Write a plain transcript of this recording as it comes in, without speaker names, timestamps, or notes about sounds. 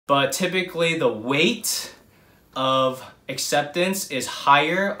but typically the weight of acceptance is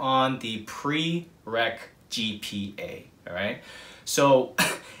higher on the Prereq GPA, all right? So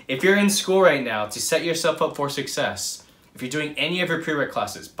if you're in school right now to set yourself up for success, if you're doing any of your prereq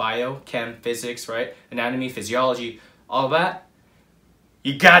classes, bio, chem, physics, right? Anatomy, physiology, all of that,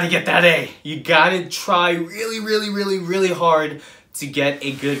 you gotta get that A. You gotta try really hard to get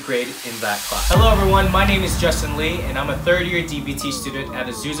a good grade in that class. Hello everyone, my name is Justin Lee and I'm a third-year DBT student at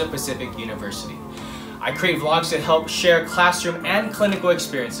Azusa Pacific University. I create vlogs to help share classroom and clinical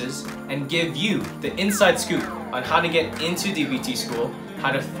experiences and give you the inside scoop on how to get into DBT school,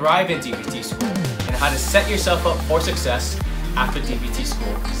 how to thrive in DBT school, and how to set yourself up for success after DBT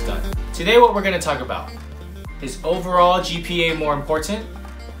school is done. Today what we're going to talk about is overall GPA more important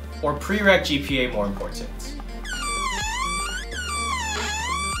or Prereq GPA more important?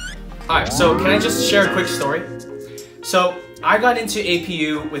 Alright, so can I just share a quick story? So I got into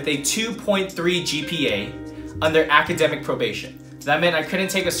APU with a 2.3 GPA under academic probation. That meant I couldn't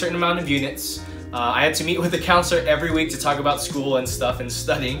take a certain amount of units. I had to meet with the counselor every week to talk about school and stuff and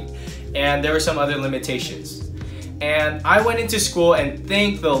studying, and there were some other limitations. And I went into school and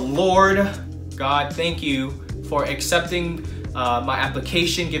thank the Lord, God, thank you for accepting my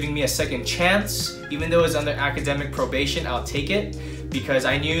application, giving me a second chance. Even though it was under academic probation, I'll take it because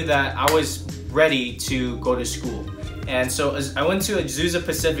I knew that I was ready to go to school. And so I went to Azusa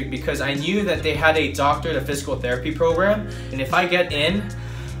Pacific because I knew that they had a doctorate of physical therapy program, and if I get in,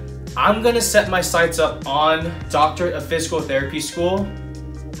 I'm gonna set my sights up on doctorate of physical therapy school,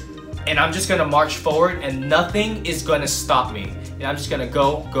 and I'm just gonna march forward and nothing is gonna stop me. And I'm just gonna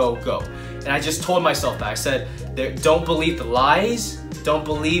go. And I just told myself that. I said, don't believe the lies, don't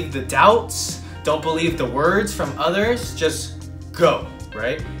believe the doubts, don't believe the words from others, just go,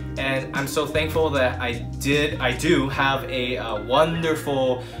 right? And I'm so thankful that I do have a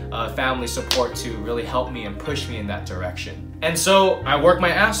wonderful family support to really help me and push me in that direction. And so I worked my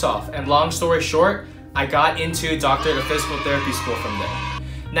ass off, and long story short, I got into doctorate of physical therapy school from there.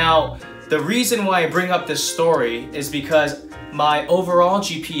 Now, the reason why I bring up this story is because my overall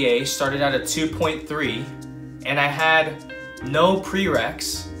GPA started at a 2.3, and I had no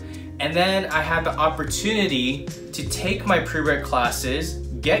prereqs, and then I had the opportunity to take my prereq classes,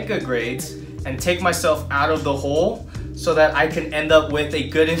 get good grades, and take myself out of the hole so that I can end up with a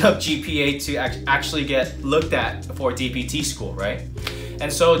good enough GPA to actually get looked at for DBT school, right?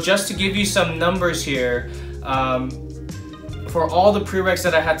 And so just to give you some numbers here, for all the prereqs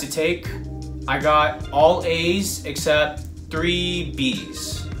that I had to take, I got all A's except 3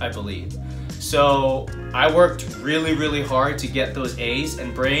 B's, I believe. So I worked really hard to get those A's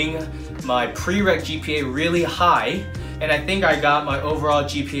and bring my Prereq GPA really high, and I think I got my overall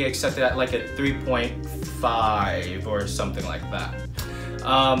GPA accepted at like a 3.5 or something like that.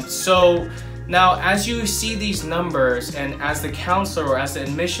 So now as you see these numbers, and as the counselor or as the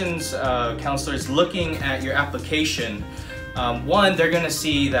admissions counselor is looking at your application, one, they're gonna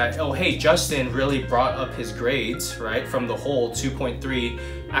see that, oh hey, Justin really brought up his grades, right, from the whole 2.3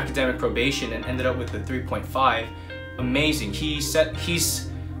 academic probation and ended up with the 3.5. Amazing. He's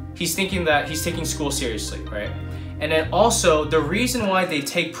thinking that he's taking school seriously, right? And then also, the reason why they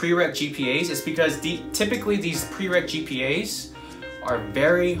take Prereq GPAs is because typically these Prereq GPAs are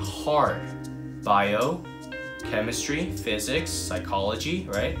very hard. Bio, chemistry, physics, psychology,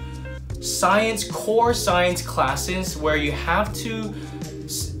 right? Science, core science classes where you have to,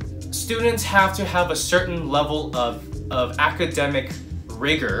 students have to have a certain level of academic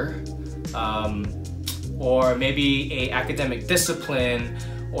rigor, or maybe a academic discipline,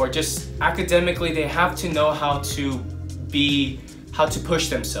 or just academically they have to know how to push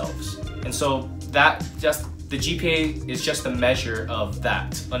themselves. And so that the GPA is just a measure of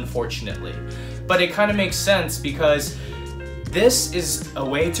that, unfortunately. But it kind of makes sense because this is a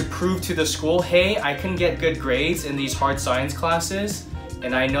way to prove to the school, hey, I can get good grades in these hard science classes,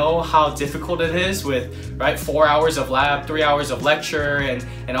 and I know how difficult it is with, right, 4 hours of lab, 3 hours of lecture,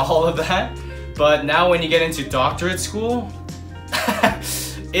 and all of that. But now when you get into doctorate school,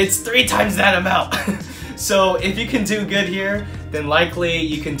 it's 3 times that amount. So if you can do good here, then likely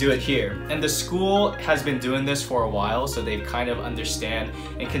you can do it here. And the school has been doing this for a while, so they kind of understand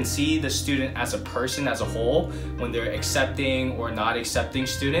and can see the student as a person as a whole when they're accepting or not accepting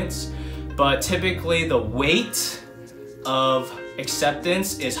students. But typically the weight of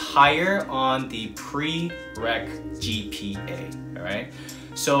acceptance is higher on the Prereq GPA, all right?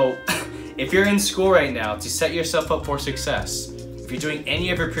 So if you're in school right now to set yourself up for success, if you're doing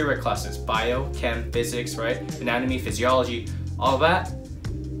any of your prereq classes, bio, chem, physics, right, anatomy, physiology, all that,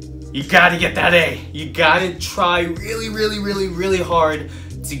 you gotta get that A. You gotta try really hard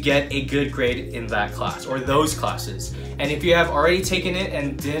to get a good grade in that class or those classes. And if you have already taken it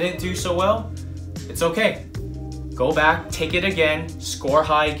and didn't do so well, it's okay. Go back, take it again, score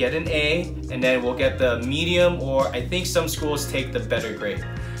high, get an A, and then we'll get the medium, or I think some schools take the better grade.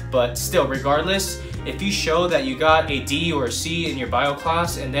 But still, regardless, if you show that you got a D or a C in your bio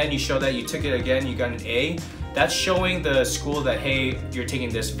class and then you show that you took it again, you got an A, that's showing the school that, hey, you're taking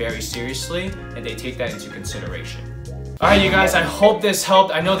this very seriously and they take that into consideration. Alright you guys, I hope this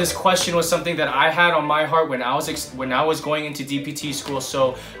helped. I know this question was something that I had on my heart when I was going into DPT school,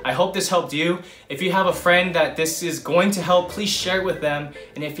 so I hope this helped you. If you have a friend that this is going to help, please share it with them.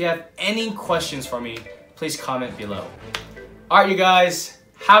 And if you have any questions for me, please comment below. Alright you guys,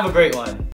 have a great one.